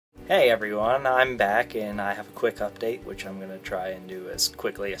Hey everyone, I'm back and I have a quick update which I'm going to try and do as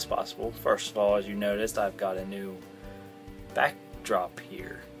quickly as possible. First of all, as you noticed, I've got a new backdrop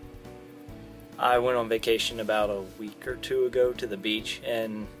here. I went on vacation about a week or two ago to the beach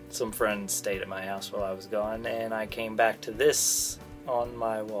and some friends stayed at my house while I was gone, and I came back to this on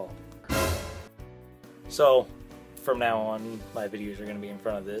my wall. So from now on my videos are going to be in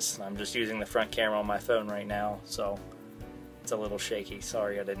front of this. I'm just using the front camera on my phone right now, so it's a little shaky.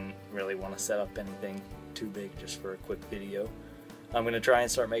 Sorry, I didn't really want to set up anything too big just for a quick video. I'm going to try and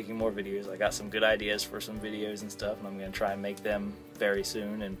start making more videos. I got some good ideas for some videos and stuff, and I'm going to try and make them very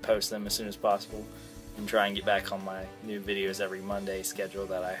soon and post them as soon as possible and try and get back on my new videos every Monday schedule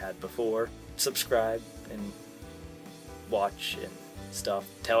that I had before. Subscribe and watch and stuff.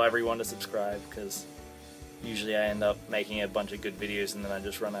 Tell everyone to subscribe, because usually I end up making a bunch of good videos and then I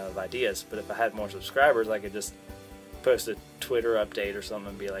just run out of ideas. But if I had more subscribers, I could just post a Twitter update or something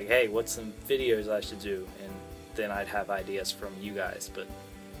and be like, hey, what's some videos I should do? And then I'd have ideas from you guys. But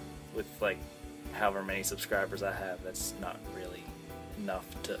with like however many subscribers I have, that's not really enough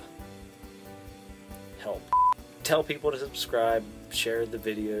to help. Tell people to subscribe, share the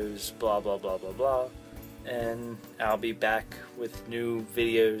videos, blah blah blah blah blah, and I'll be back with new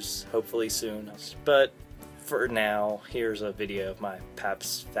videos hopefully soon. But for now, here's a video of my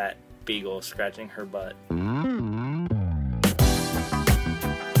Pap's fat Beagle scratching her butt.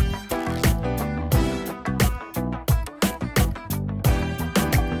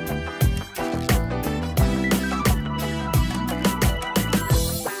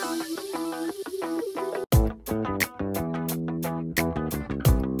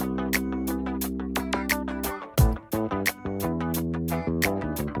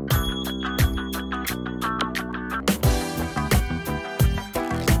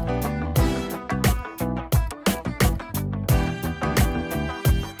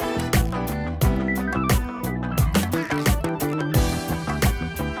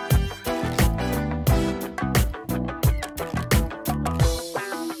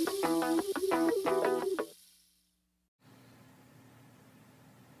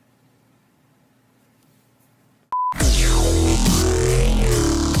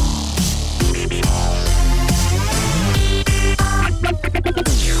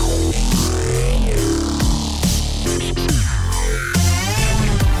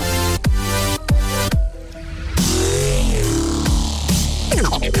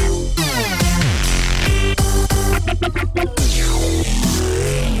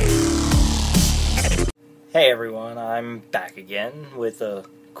 Hey everyone, I'm back again with a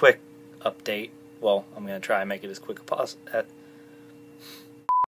quick update. Well, I'm going to try and make it as quick as possible.